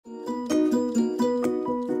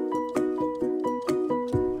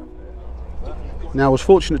Now I was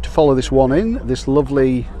fortunate to follow this one in, this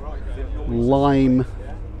lovely lime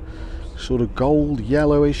sort of gold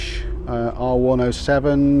yellowish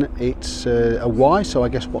R107. It's a Y, so I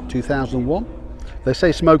guess what, 2001. They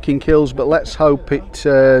say smoking kills, but let's hope it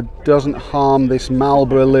doesn't harm this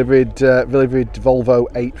Marlboro livered Volvo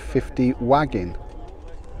 850 wagon.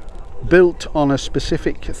 Built on a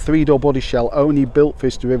specific three-door body shell, only built for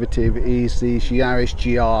this derivative, is these Yaris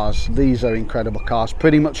GRs. These are incredible cars,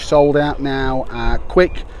 pretty much sold out now,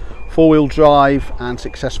 quick, four-wheel drive and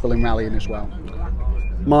successful in rallying as well.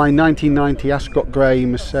 My 1990 Ascot Grey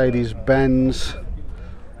Mercedes-Benz.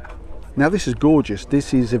 Now this is gorgeous.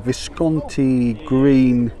 This is a Visconti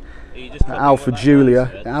green Alfa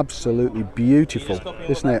Giulia, absolutely beautiful,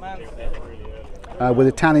 isn't it? With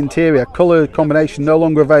a tan interior, colour combination no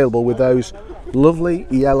longer available with those lovely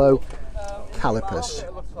yellow calipers.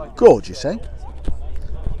 Gorgeous, eh?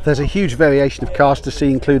 There's a huge variation of cars to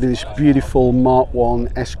see, including this beautiful Mark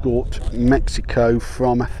 1 Escort Mexico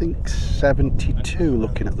from I think 72,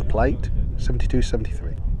 looking at the plate, 72,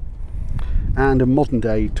 73. And a modern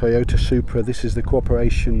day Toyota Supra. This is the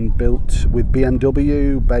cooperation built with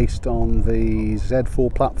BMW based on the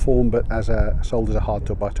Z4 platform, but sold as a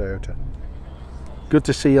hardtop by Toyota. Good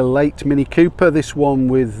to see a late Mini Cooper, this one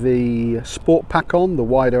with the sport pack on, the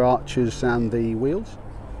wider arches and the wheels.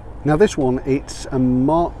 Now this one, it's a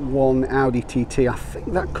Mark 1 Audi TT. I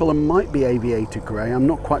think that colour might be aviator grey, I'm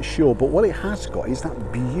not quite sure, but what it has got is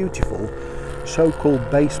that beautiful so-called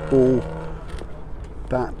baseball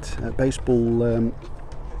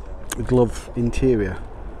glove interior.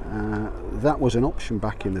 That was an option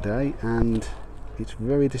back in the day and it's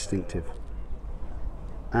very distinctive.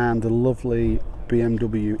 And the lovely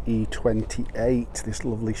BMW E28, this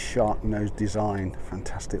lovely shark nose design.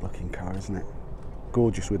 Fantastic looking car, isn't it?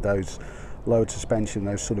 Gorgeous with those lowered suspension,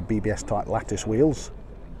 those sort of BBS type lattice wheels.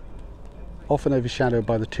 Often overshadowed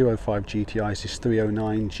by the 205 GTIs, this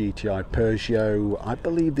 309 GTI Peugeot. I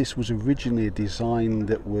believe this was originally a design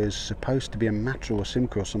that was supposed to be a Matra or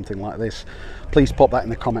Simca or something like this. Please pop that in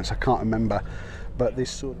the comments, I can't remember. But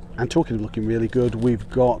this sort of, and talking of looking really good, we've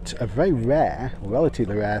got a very rare,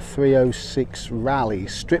 relatively rare 306 Rally,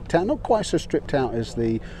 stripped out, not quite so stripped out as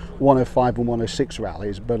the 105 and 106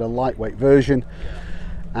 Rallies, but a lightweight version,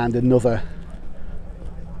 and another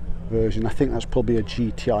version. I think that's probably a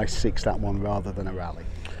GTI 6, that one, rather than a Rally.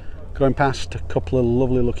 Going past a couple of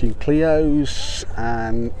lovely looking Clios,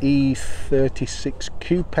 an E36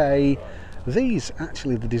 Coupe. These,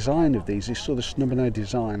 actually, the design of these, this sort of snub-and-nose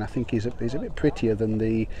design, I think is a bit prettier than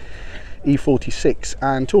the E46.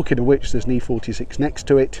 And talking of which, there's an E46 next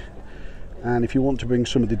to it. And if you want to bring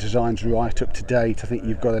some of the designs right up to date, I think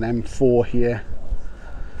you've got an M4 here.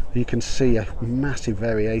 You can see a massive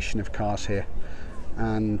variation of cars here.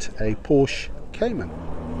 And a Porsche Cayman.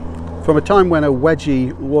 From a time when a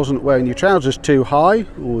wedgie wasn't wearing your trousers too high,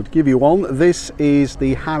 or would give you one, this is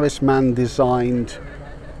the Harrisman designed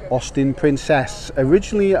Austin Princess,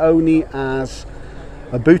 originally only as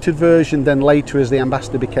a booted version, then later as the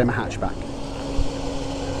Ambassador became a hatchback.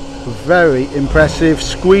 Very impressive.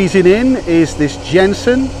 Squeezing in is this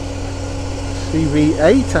Jensen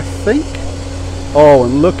CV8, I think. Oh,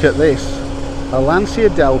 and look at this, a Lancia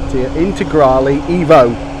Delta Integrale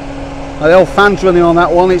Evo. Now, the old fans running on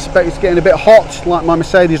that one, it's getting a bit hot, like my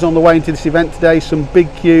Mercedes on the way into this event today. Some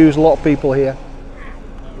big queues, a lot of people here.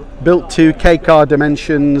 Built to K-car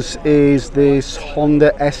dimensions is this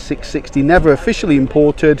Honda S660, never officially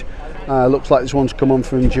imported. Looks like this one's come on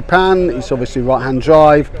from Japan. It's obviously right-hand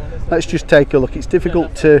drive. Let's just take a look. It's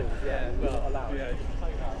difficult to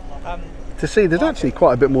see. There's actually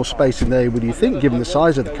quite a bit more space in there, would you think, given the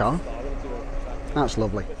size of the car. That's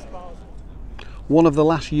lovely. One of the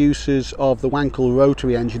last uses of the Wankel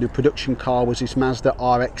rotary engine, a production car, was this Mazda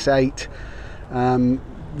RX-8.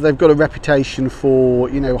 They've got a reputation for,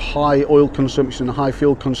 you know, high oil consumption and high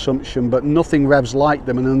fuel consumption, but nothing revs like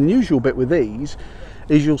them. And an unusual bit with these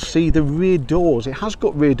is you'll see the rear doors. It has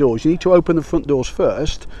got rear doors. You need to open the front doors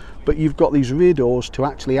first, but you've got these rear doors to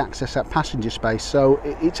actually access that passenger space. So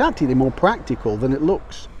it's actually more practical than it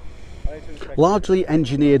looks. Largely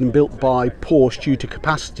engineered and built by Porsche due to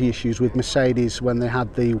capacity issues with Mercedes when they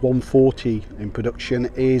had the 140 in production,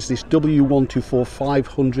 is this W124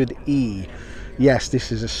 500E. Yes,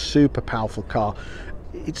 this is a super powerful car.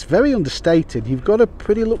 It's very understated. You've got to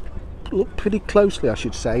look pretty closely, I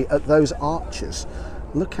should say, at those arches.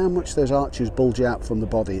 Look how much those arches bulge out from the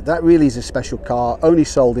body. That really is a special car, only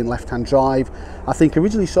sold in left-hand drive. I think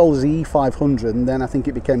originally sold as the E500, and then I think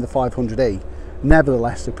it became the 500E.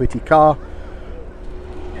 Nevertheless, a pretty car.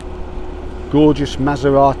 Gorgeous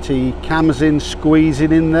Maserati Camzin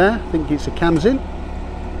squeezing in there. I think it's a Camzin.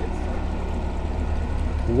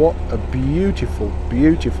 What a beautiful,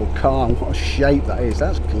 beautiful car. What a shape that is.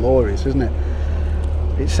 That's glorious, isn't it?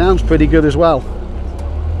 It sounds pretty good as well.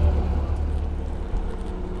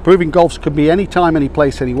 Proving Golfs could be anytime, any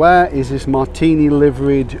place, anywhere is this Martini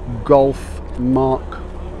liveried Golf Mark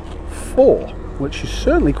IV, which is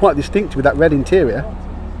certainly quite distinctive with that red interior.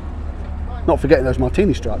 Not forgetting those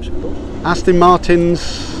Martini stripes, of course. Aston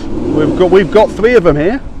Martins, we've got 3 of them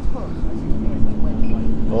here.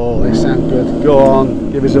 Oh, they sound good. Go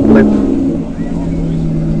on, give us a blip.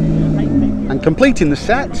 And completing the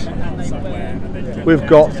set, we've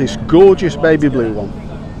got this gorgeous baby blue one.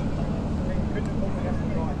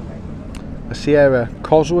 A Sierra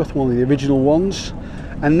Cosworth, one of the original ones.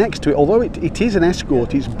 And next to it, although it is an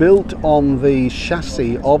Escort, it's built on the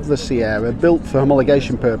chassis of the Sierra, built for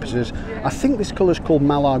homologation purposes. I think this colour is called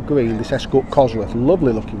Mallard Green, this Escort Cosworth.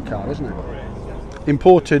 Lovely looking car, isn't it?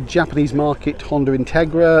 Imported Japanese market Honda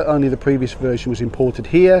Integra, only the previous version was imported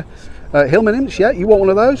here. Hillman Imps, yeah, you want one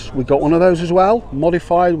of those? We got one of those as well,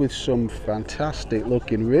 modified with some fantastic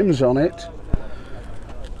looking rims on it.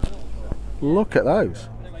 Look at those.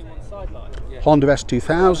 Honda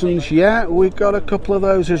S2000s, yeah, we've got a couple of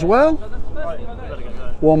those as well.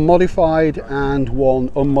 One modified and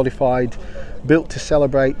one unmodified, built to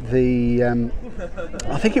celebrate the,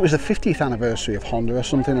 I think it was the 50th anniversary of Honda or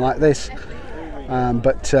something like this.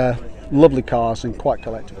 But lovely cars and quite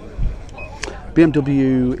collectible.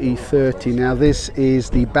 BMW E30, now this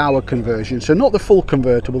is the Bauer conversion, so not the full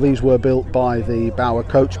convertible. These were built by the Bauer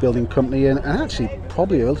coach building company and actually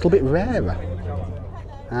probably a little bit rarer.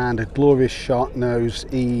 And a glorious shark nose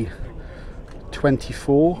E24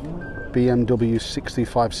 BMW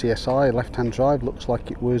 635 CSI, left-hand drive, looks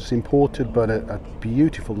like it was imported, but a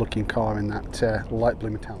beautiful looking car in that light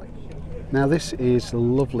blue metallic. Now this is a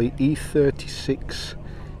lovely E36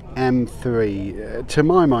 M3, to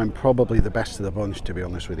my mind probably the best of the bunch, to be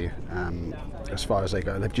honest with you, as far as they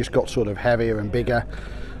go. They've just got sort of heavier and bigger,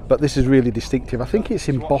 but this is really distinctive. I think it's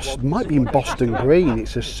in Boston, might be in Boston green.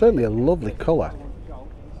 It's certainly a lovely colour.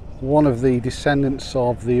 One of the descendants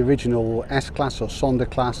of the original S-Class or Sonder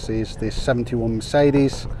class is this 71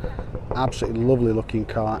 Mercedes. Absolutely lovely looking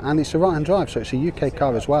car, and it's a right-hand drive, so it's a UK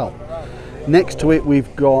car as well. Next to it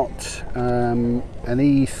we've got an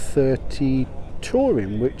E30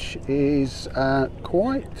 Touring, which is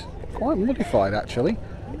quite modified actually.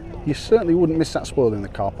 You certainly wouldn't miss that spoil in the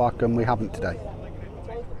car park, and we haven't today.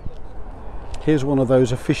 Here's one of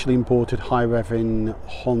those officially imported high-revving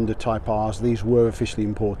Honda Type Rs. These were officially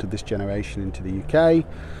imported this generation into the UK.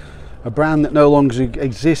 A brand that no longer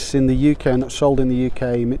exists in the UK and not sold in the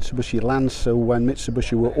UK, Mitsubishi Lancer. When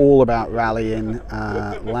Mitsubishi were all about rallying,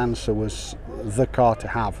 Lancer was the car to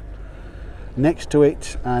have. Next to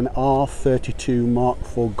it, an R32 Mark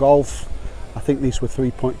IV Golf. I think these were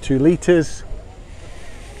 3.2 litres.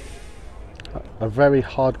 A very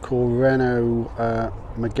hardcore Renault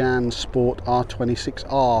Megane Sport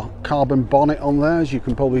R26R carbon bonnet on there, as you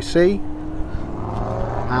can probably see,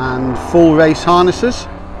 and full race harnesses,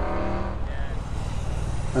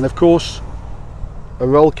 and of course a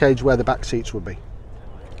roll cage where the back seats would be.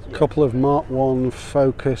 A couple of Mark I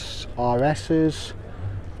Focus RS's,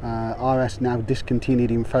 RS now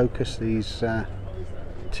discontinued in Focus. These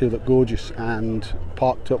two look gorgeous, and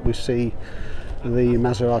parked up we see the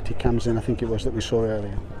Maserati cams in, I think it was, that we saw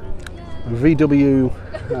earlier. VW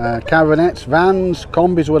Caravannets, vans,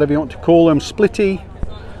 combis, whatever you want to call them, splitty,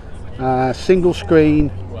 single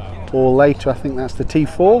screen, or later I think that's the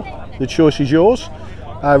T4. The choice is yours.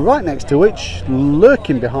 Right next to which,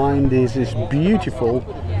 lurking behind, is this beautiful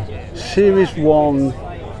Series 1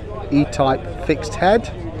 E-Type fixed head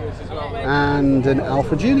and an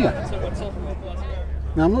Alfa Junior.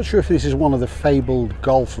 Now I'm not sure if this is one of the fabled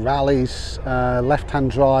Golf rallies,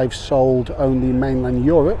 left-hand drive, sold only in mainland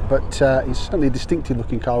Europe, but it's certainly a distinctive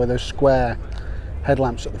looking car with those square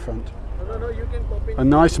headlamps at the front. A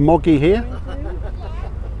nice Moggy here.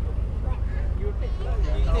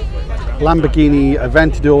 Lamborghini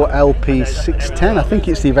Aventador LP610, I think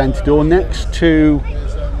it's the Aventador, next to,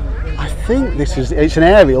 I think this is, it's an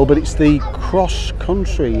aerial, but it's the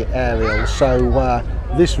cross-country aerial, so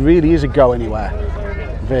this really is a go-anywhere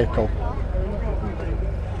vehicle.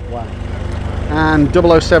 Wow. And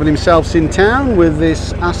 007 himself's in town with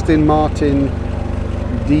this Aston Martin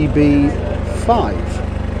DB5,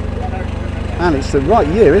 and it's the right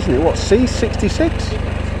year, isn't it? What,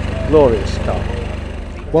 C66? Glorious car.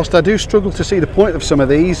 Whilst I do struggle to see the point of some of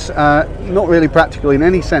these, not really practical in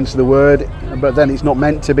any sense of the word, but then it's not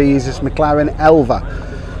meant to be, is this McLaren Elva.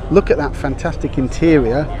 Look at that fantastic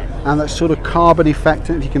interior and that sort of carbon effect,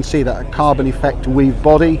 if you can see that, a carbon effect weave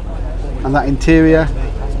body and that interior.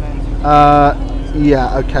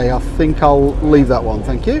 Yeah, okay, I think I'll leave that one,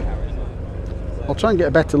 thank you. I'll try and get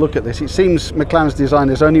a better look at this. It seems McLaren's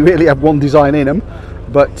designers only really have one design in them,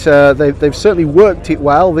 but they've certainly worked it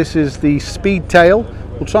well. This is the speed tail.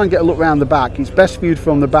 We'll try and get a look around the back. It's best viewed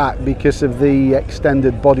from the back because of the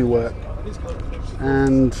extended bodywork.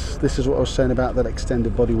 And this is what I was saying about that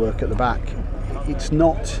extended bodywork at the back. It's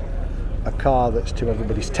not a car that's to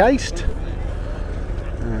everybody's taste,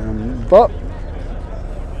 but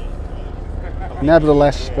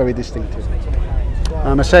nevertheless very distinctive.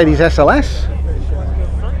 Mercedes SLS,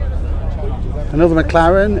 another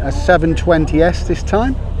McLaren, a 720S this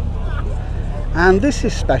time, and this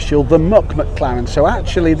is special, the McLaren. So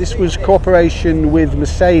actually this was cooperation with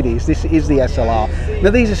Mercedes. This is the SLR. Now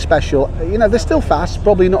these are special, you know, they're still fast,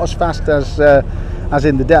 probably not as fast as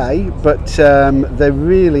in the day, but they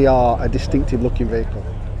really are a distinctive looking vehicle.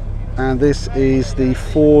 And this is the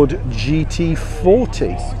Ford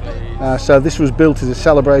GT40. So this was built as a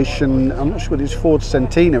celebration, I'm not sure what it's, Ford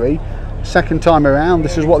centenary. Second time around,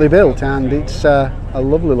 this is what they built, and it's a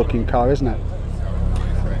lovely looking car, isn't it?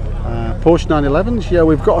 Porsche 911s, yeah,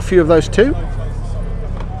 we've got a few of those too.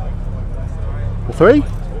 Or three?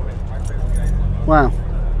 Wow.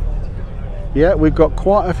 Yeah, we've got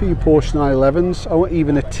quite a few Porsche 911s. I won't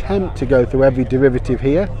even attempt to go through every derivative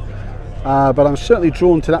here, but I'm certainly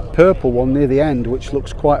drawn to that purple one near the end, which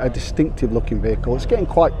looks quite a distinctive looking vehicle. It's getting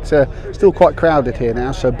quite, still quite crowded here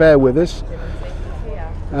now, so bear with us.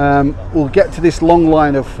 We'll get to this long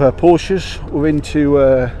line of Porsches. We're into,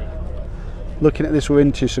 looking at this, we're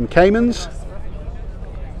into some Caymans.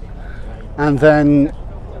 And then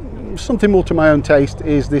something more to my own taste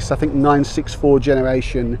is this, I think, 964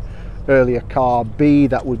 generation earlier car B,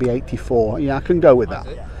 that would be 84. Yeah, I can go with that.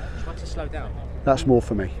 That's more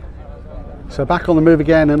for me. So back on the move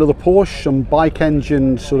again, another Porsche, some bike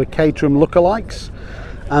engine sort of Caterham lookalikes.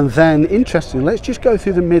 And then, interesting, let's just go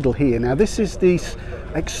through the middle here. Now this is this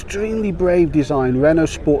extremely brave design, Renault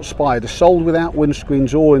Sport Spider, sold without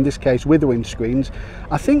windscreens, or in this case with the windscreens.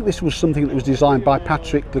 I think this was something that was designed by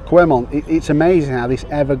Patrick de Clermont. It's amazing how this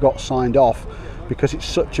ever got signed off, because it's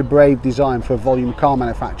such a brave design for a volume car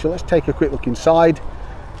manufacturer. Let's take a quick look inside.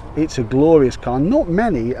 It's a glorious car. Not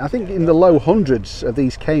many, I think in the low hundreds of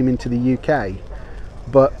these came into the UK,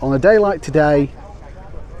 but on a day like today,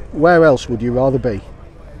 where else would you rather be?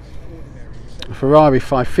 A Ferrari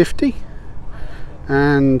 550,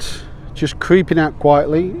 and just creeping out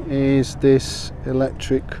quietly is this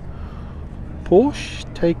electric Porsche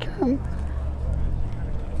Taycan.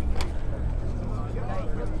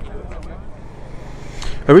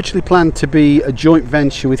 Originally planned to be a joint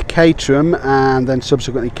venture with Caterham, and then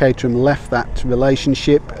subsequently Caterham left that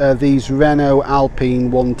relationship. These Renault Alpine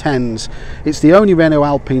 110s. It's the only Renault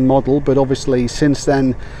Alpine model, but obviously since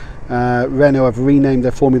then Renault have renamed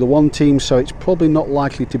their Formula 1 team, so it's probably not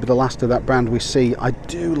likely to be the last of that brand we see. I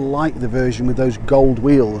do like the version with those gold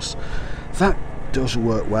wheels. That does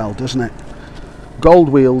work well, doesn't it? Gold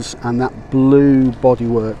wheels and that blue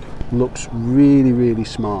bodywork looks really, really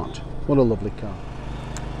smart. What a lovely car.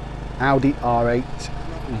 Audi R8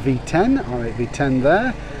 V10, R8 V10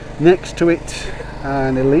 there. Next to it,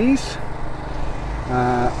 an Elise.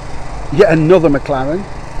 Yet another McLaren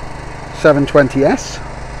 720S.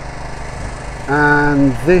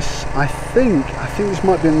 And this, I think this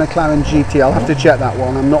might be a McLaren GT. I'll have to check that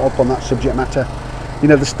one. I'm not up on that subject matter. You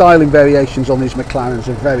know, the styling variations on these McLarens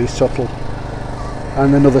are very subtle.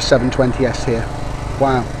 And another 720S here.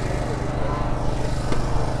 Wow.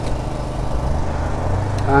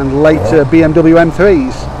 And later BMW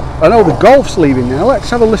M3s. I know the Golf's leaving now. Let's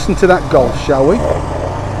have a listen to that Golf, shall we?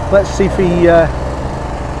 Let's see if he...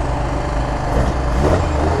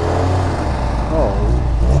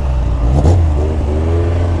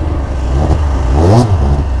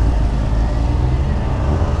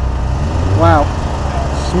 Wow,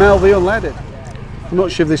 smell the unleaded. I'm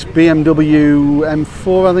not sure if this BMW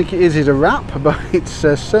M4, I think it is a wrap, but it's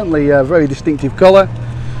certainly a very distinctive colour.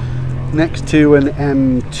 Next to an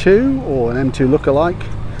M2 or an M2 lookalike,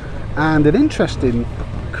 and an interesting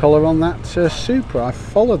colour on that Supra. I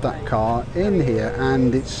followed that car in here,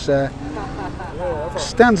 and it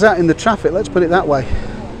stands out in the traffic, let's put it that way.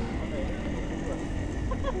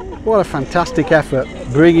 What a fantastic effort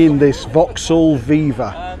bringing this Vauxhall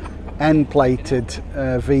Viva, end-plated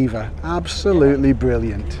Viva. Absolutely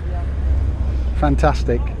brilliant.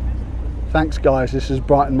 Fantastic. Thanks guys, this has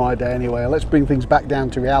brightened my day anyway. Let's bring things back down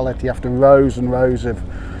to reality after rows and rows of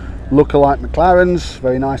lookalike McLarens,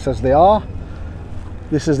 very nice as they are.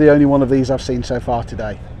 This is the only one of these I've seen so far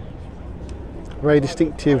today. Very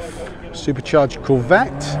distinctive supercharged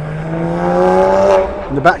Corvette.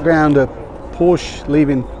 In the background a Porsche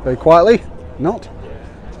leaving very quietly. not.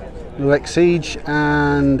 Lex Siege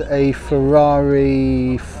and a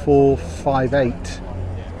Ferrari 458.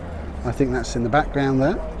 I think that's in the background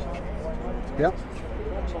there. Yep.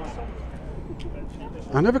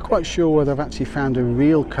 I'm never quite sure whether I've actually found a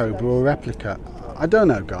real Cobra or replica. I don't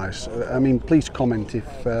know, guys. I mean, please comment if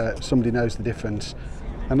somebody knows the difference.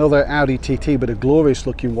 Another Audi TT, but a glorious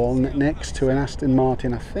looking one next to an Aston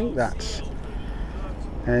Martin. I think that's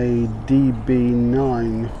a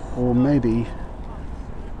DB9, or maybe,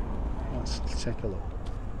 let's take a look.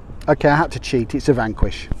 Okay, I had to cheat, it's a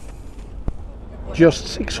Vanquish. Just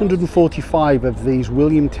 645 of these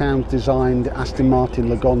William Towns designed Aston Martin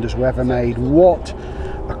Lagondas were ever made. What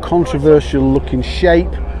a controversial looking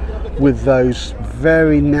shape, with those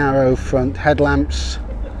very narrow front headlamps,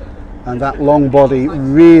 and that long body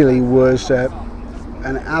really was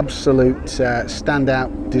an absolute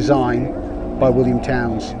standout design by William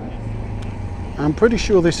Towns. I'm pretty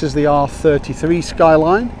sure this is the R33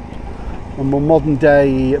 Skyline, a more modern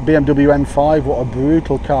day BMW M5. What a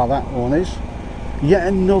brutal car that one is. Yet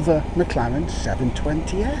another McLaren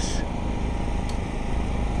 720S.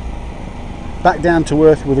 Back down to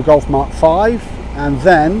earth with a Golf Mark 5, and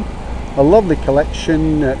then a lovely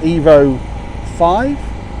collection Evo 5,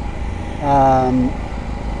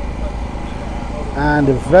 and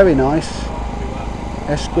a very nice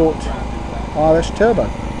Escort RS Turbo.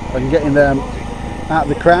 If I can get in there out of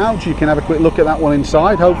the crowd, you can have a quick look at that one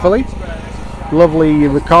inside, hopefully. Lovely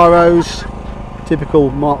Recaros,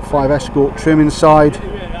 typical Mark 5 Escort trim inside.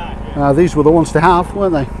 These were the ones to have,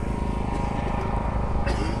 weren't they?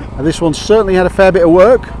 This one certainly had a fair bit of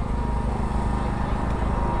work.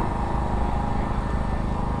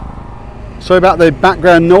 Sorry about the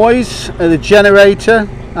background noise, the generator.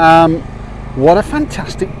 What a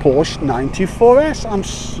fantastic Porsche 924S. I'm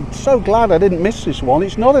so glad I didn't miss this one.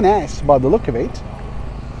 It's not an S by the look of it.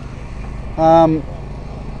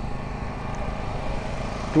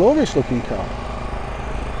 Glorious looking car.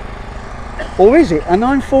 Or is it a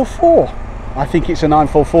 944? I think it's a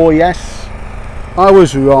 944, yes. I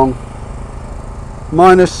was wrong.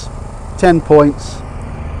 Minus 10 points.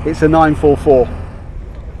 It's a 944.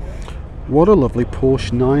 What a lovely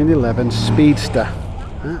Porsche 911 Speedster.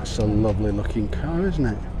 That's a lovely looking car, isn't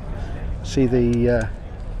it? See the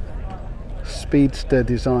Speedster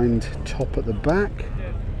designed top at the back,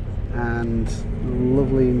 and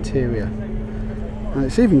lovely interior. And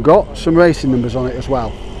it's even got some racing numbers on it as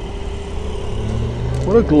well.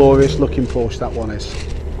 What a glorious looking Porsche that one is.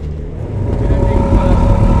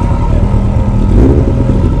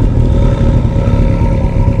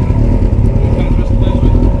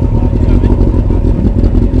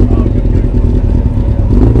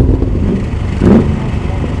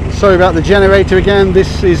 Sorry about the generator again.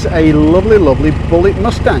 This is a lovely, lovely Bullet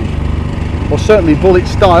Mustang, or certainly Bullet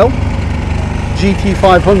style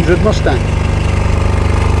GT500 Mustang.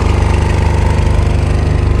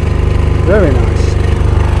 Very nice.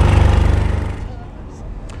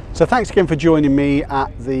 So thanks again for joining me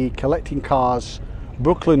at the Collecting Cars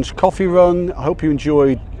Brooklands coffee run. I hope you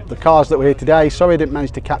enjoyed the cars that were here today. Sorry I didn't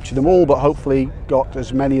manage to capture them all, but hopefully got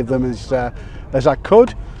as many of them as I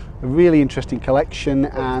could. A really interesting collection,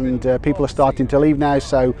 and people are starting to leave now,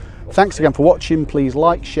 so thanks again for watching. Please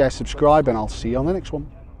like, share, subscribe, and I'll see you on the next one.